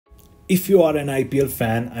If you are an IPL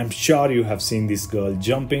fan, I'm sure you have seen this girl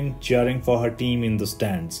jumping, cheering for her team in the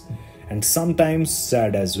stands, and sometimes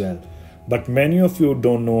sad as well. But many of you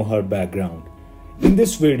don't know her background. In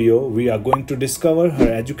this video, we are going to discover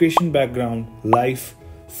her education background, life,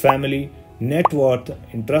 family, net worth,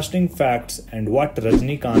 interesting facts, and what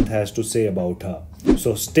Rajinikanth has to say about her.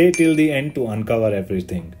 So stay till the end to uncover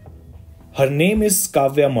everything. Her name is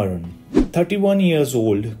Kavya Maran. 31 years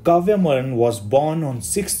old, Kavya Maran was born on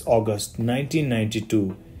 6 August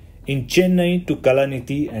 1992 in Chennai to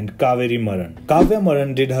Kalanidhi and Kavya Maran. Kavya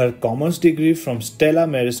Maran did her commerce degree from Stella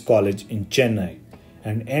Maris College in Chennai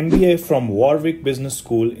and MBA from Warwick Business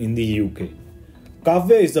School in the UK.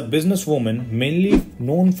 Kavya is a businesswoman mainly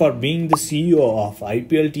known for being the CEO of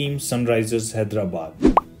IPL team Sunrisers Hyderabad.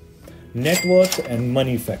 Net worth and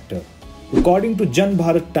money factor. According to Jan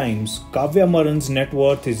Bharat Times, Kavya Maran's net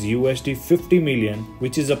worth is USD 50 million,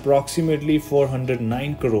 which is approximately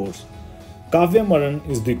 409 crores. Kavya Maran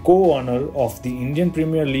is the co-owner of the Indian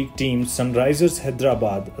Premier League team Sunrisers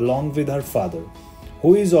Hyderabad along with her father,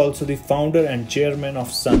 who is also the founder and chairman of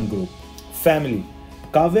Sun Group. Family.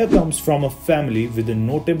 Kavya comes from a family with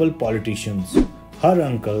notable politicians. Her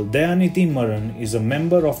uncle Dayanidhi Maran is a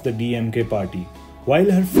member of the DMK party,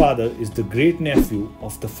 while her father is the great-nephew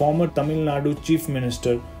of the former Tamil Nadu Chief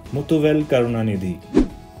Minister Muthuvel Karunanidhi.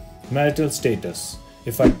 Marital status.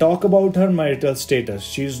 If I talk about her marital status,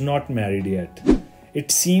 she is not married yet.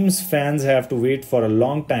 It seems fans have to wait for a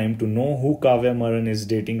long time to know who Kavya Maran is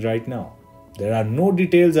dating right now. There are no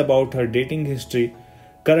details about her dating history.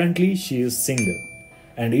 Currently, she is single.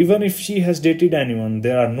 And even if she has dated anyone,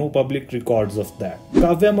 there are no public records of that.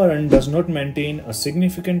 Kavya Maran does not maintain a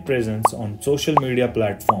significant presence on social media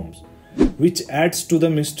platforms, which adds to the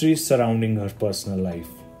mystery surrounding her personal life.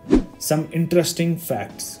 Some interesting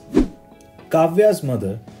facts. Kavya's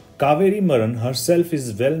mother, Kaveri Maran, herself is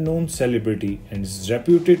a well-known celebrity and is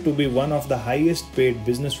reputed to be one of the highest paid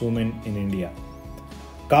businesswomen in India.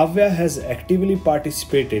 Kavya has actively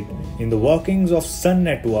participated in the workings of Sun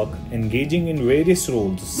Network, engaging in various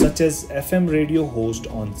roles such as FM radio host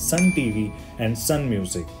on Sun TV and Sun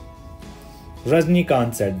Music.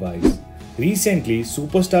 Rajinikanth's advice. Recently,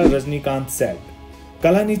 superstar Rajinikanth said,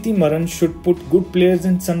 Kalanidhi Maran should put good players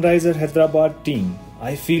in Sunrisers Hyderabad team.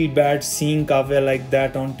 I feel bad seeing Kavya like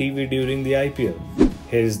that on TV during the IPL.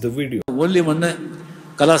 Here is the video. Only one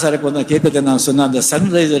Kalasarak on the Cape and Suna, the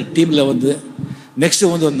Sunriser team. Next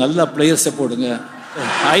one, the players support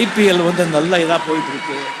IPL one the Nalla poetry.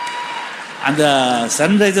 And the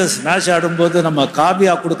Sunrisers match out both the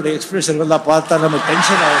Kavya could expression of the Pata and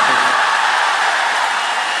tension out.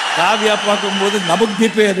 Kavya Pakum both Nabuk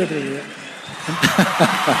Dipe.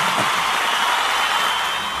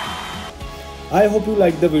 I hope you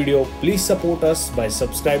liked the video. Please support us by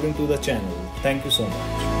subscribing to the channel. Thank you so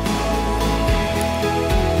much.